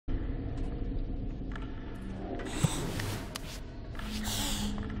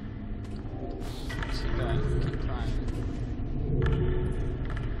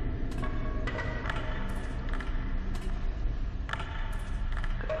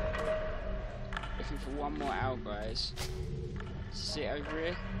looking for one more owl, guys. Is it over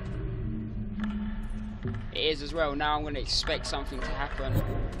here? It is as well. Now I'm going to expect something to happen.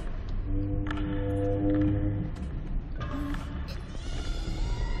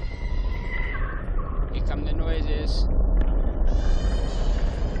 Here come the noises.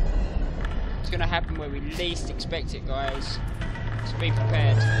 It's going to happen where we least expect it, guys. So be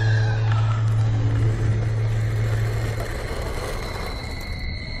prepared.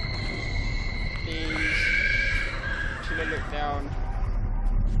 Please. Should I look down?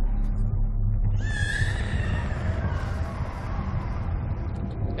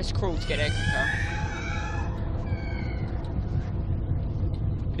 Let's crawl to get there quicker.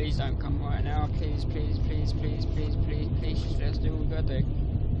 Please don't come right now. Please, please, please, please, please, please, please. Just let's do what we gotta do.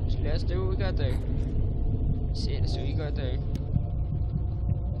 Just let's do what we gotta do. That's it, that's what you gotta do.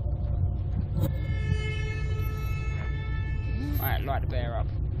 Alright, light the bear up.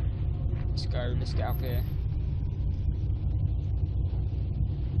 Let's go, let's get up here.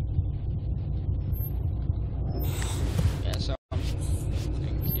 Yeah, so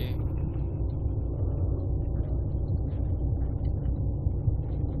thank you.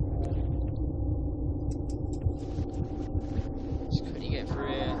 Just quickly get through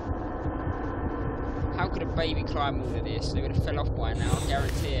here. How could a baby climb all of this? They would have fell off by now, I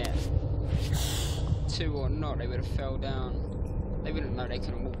guarantee it. Two or not, they would have fell down. They wouldn't know they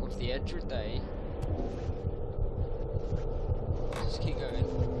couldn't walk off the edge, would they? Just keep going.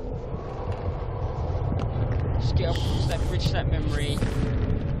 Just get off that bridge, that memory.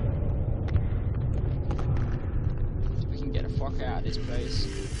 So we can get the fuck out of this place.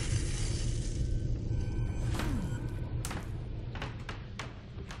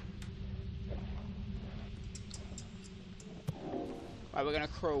 Right, we're gonna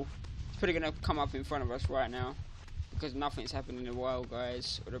crawl. It's probably gonna come up in front of us right now. Because nothing's happened in a while,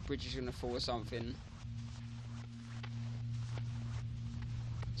 guys. Or the bridge is gonna fall or something.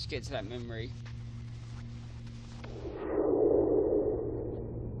 Let's get to that memory.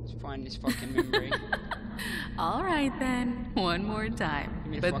 Let's find this fucking memory. Alright then, one more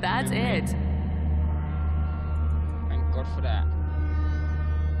time. But that's memory. it. Thank God for that.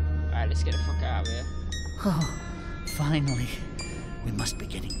 Alright, let's get the fuck out of here. Oh, finally. We must be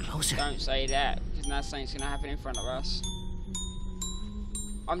getting closer. Don't say that, because now something's gonna happen in front of us.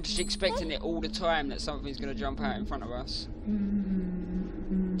 I'm just expecting it all the time that something's gonna jump out in front of us.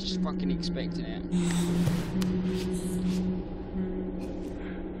 Just fucking expecting it.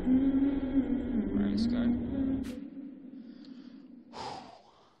 Right, let's go.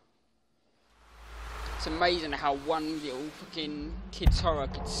 It's amazing how one little fucking kid's horror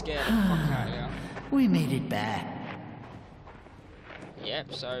could scare the fuck out of you. We made it back.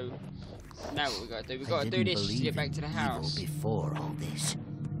 Yep, so now what we gotta do? We gotta do this just to get back to the house. Before all this.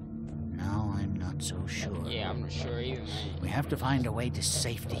 Now I'm not so sure. Yeah, I'm not sure either, mate. We have to find a way to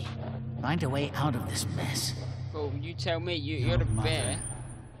safety. Find a way out of this mess. Well, you tell me. You're the bear.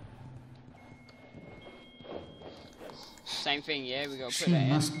 Same thing, yeah. We gotta put She that in.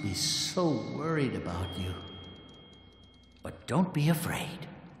 must be so worried about you. But don't be afraid.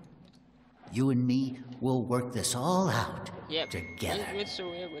 You and me will work this all out. Yep. Together.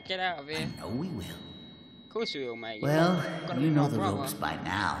 We'll get out of here. I know we will. Of course we will, mate. Well, Gotta you be know my the brother. ropes by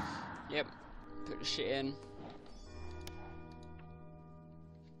now. Yep. Put the shit in.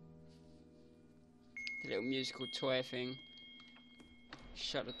 The little musical toy thing.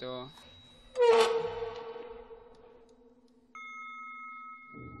 Shut the door.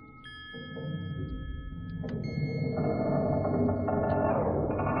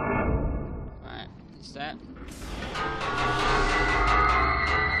 Right, is that?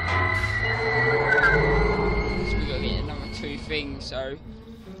 So we gotta get another 2 things, so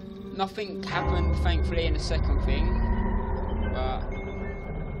nothing happened thankfully in the second thing. But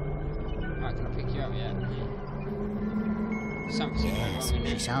right, can I pick you up yet? Something's going Yes, wrong in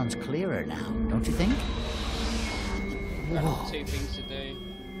she it. sounds clearer now, don't you think? Got Whoa. 2 things to do.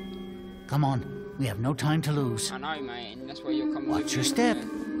 Come on, we have no time to lose. I know, mate, and that's why you're coming Watch with your me, step. mate.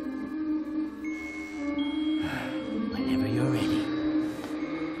 Whenever you're ready.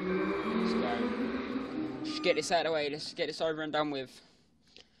 Let's go. Just get this out of the way. Let's get this over and done with.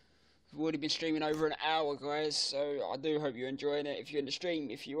 We've already been streaming over an hour, guys, so I do hope you're enjoying it. If you're in the stream,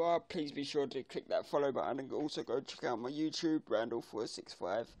 if you are, please be sure to click that follow button and also go check out my YouTube,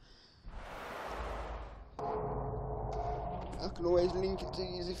 Randall465. I can always link it to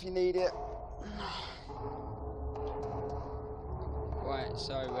you if you need it. Right,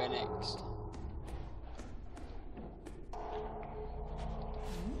 so where next?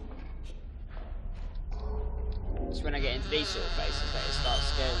 It's when I get into these sort of places that it starts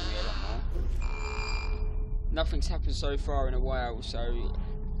scaring me a lot more. nothing's happened so far in a while, so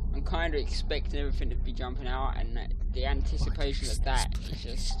I'm kind of expecting everything to be jumping out, and the anticipation of that is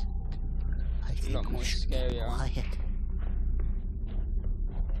just a lot more scarier. Quiet.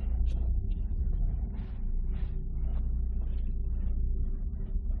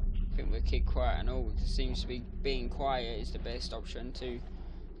 I think we'll keep quiet and all, because it seems to be being quiet is the best option to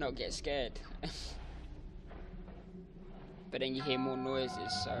not get scared. But then you hear more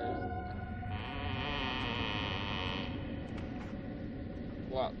noises, so...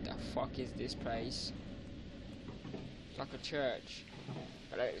 What the fuck is this place? It's like a church.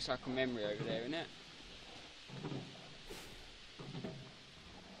 But it looks like a memory over there, isn't it?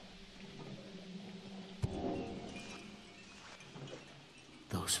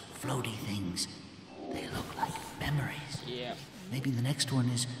 Those floaty things, they look like memories. Yeah. Maybe the next one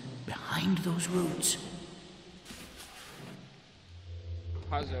is behind those roots.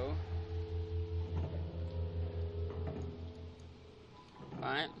 Puzzle.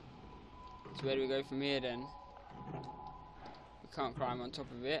 Right. So where do we go from here then? We can't climb on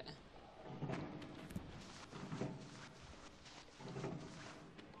top of it.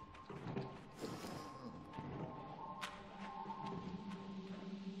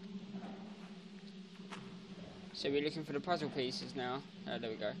 So we're looking for the puzzle pieces now. Oh, there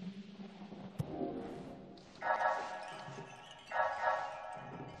we go.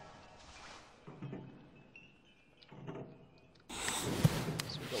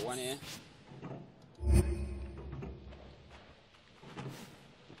 So we've got one here.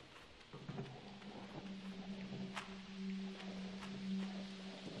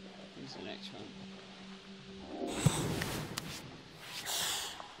 Where's the next one?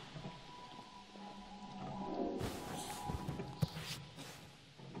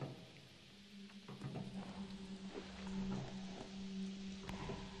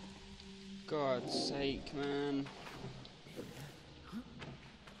 God's sake, man.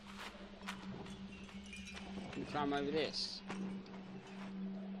 Can you climb over this?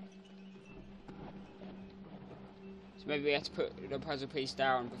 So maybe we have to put the puzzle piece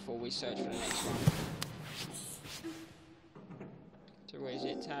down before we search for the next one. So where is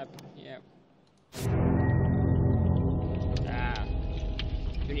it? Tab? Yep. Ah.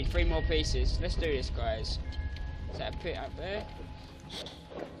 We need 3 more pieces. Let's do this, guys. Is that a pit up there?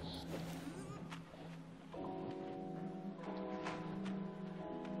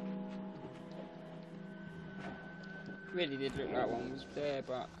 Really did look like one was there,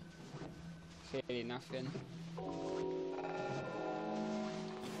 but clearly nothing.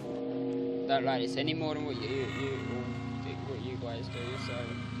 Don't like this any more than what you guys do. So,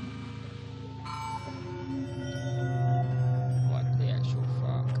 what the actual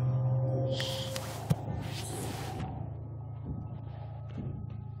fuck?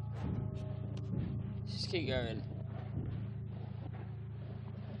 Let's just keep going.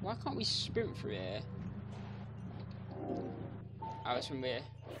 Why can't we sprint through here? Oh, it's when we're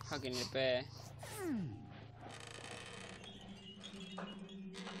hugging the bear.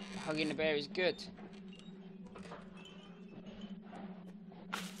 Hugging the bear is good.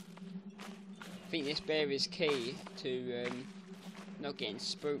 I think this bear is key to not getting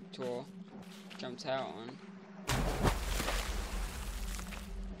spooked or jumped out on.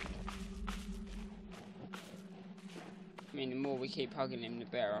 I mean, the more we keep hugging him, the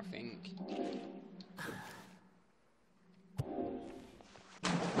better, I think.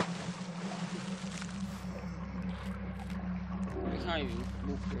 We can't even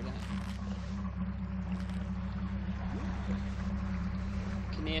walk through that.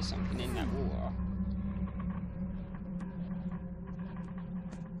 I can hear something in that water.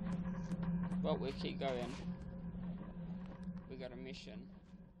 But we'll keep going. We got a mission.